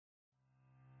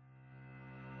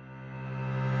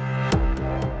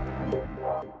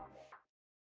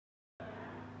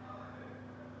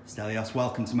Stelios,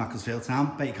 welcome to Macclesfield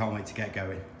Town. Bet you can't wait to get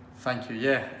going. Thank you.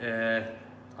 Yeah,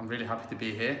 I'm really happy to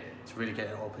be here. It's really get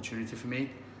an opportunity for me,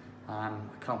 and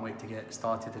I can't wait to get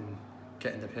started and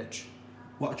get in the pitch.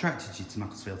 What attracted you to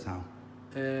Macclesfield Town?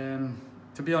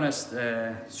 To be honest,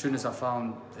 as soon as I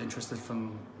found interested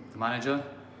from the manager,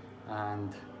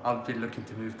 and I've been looking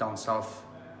to move down south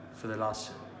for the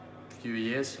last few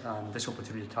years, and this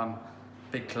opportunity came,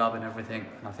 big club and everything,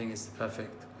 and I think it's the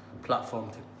perfect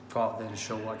platform to go out there and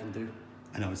show what I can do.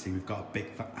 And obviously we've got a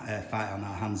big fight on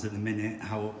our hands at the minute.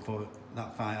 How up for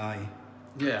that fight are you?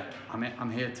 Yeah,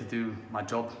 I'm here to do my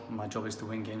job. My job is to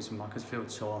win games in Macclesfield,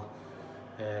 so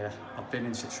I've been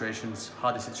in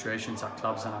harder situations at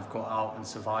clubs, and I've got out and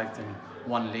survived and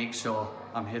won leagues, so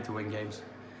I'm here to win games.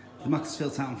 The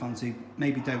Macclesfield Town fans who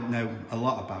maybe don't know a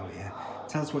lot about you,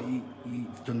 tell us what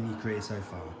you've done in your career so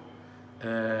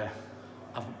far.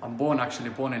 I'm born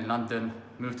in London,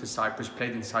 moved to Cyprus,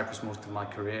 played in Cyprus most of my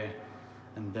career,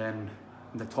 and then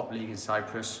in the top league in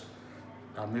Cyprus.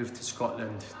 I moved to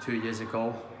Scotland 2 years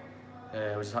ago.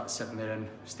 I was at Silkmen,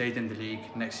 stayed in the league.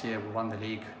 Next year we won the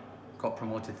league, got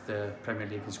promoted to the Premier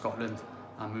League in Scotland.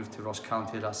 I moved to Ross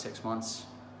County the last 6 months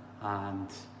and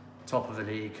top of the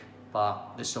league.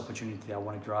 But this opportunity I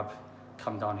want to grab,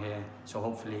 come down here, so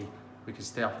hopefully we can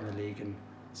stay up in the league and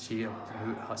see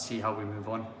how we move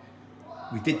on.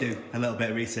 We did do a little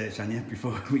bit of research on you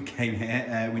before we came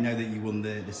here. We know that you won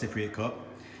the Cypriot Cup.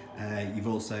 You've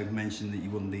also mentioned that you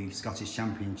won the Scottish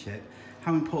Championship.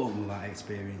 How important will that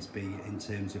experience be in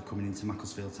terms of coming into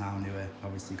Macclesfield Town, who are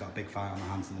obviously got a big fight on their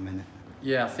hands at the minute?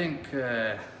 Yeah, I think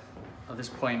at this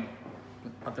point,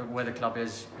 where the club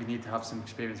is, you need to have some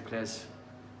experienced players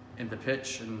in the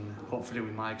pitch, and hopefully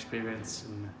with my experience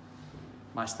and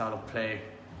my style of play,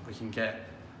 we can get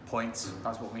points.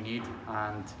 That's what we need,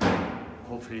 and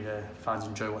hopefully the fans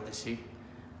enjoy what they see.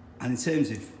 And in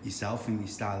terms of yourself and your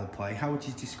style of play, how would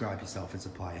you describe yourself as a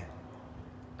player?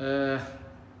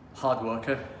 Hard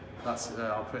worker. That's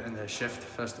I'll put in the shift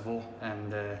first of all,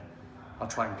 and I'll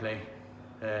try and play.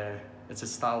 It's a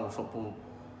style of football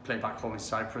play back home in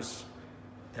Cyprus.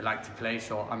 They like to play,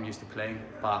 so I'm used to playing,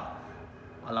 but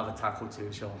I love a tackle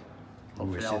too, so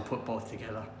hopefully I'll put both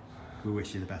together. We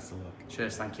wish you the best of luck.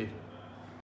 Cheers, thank you.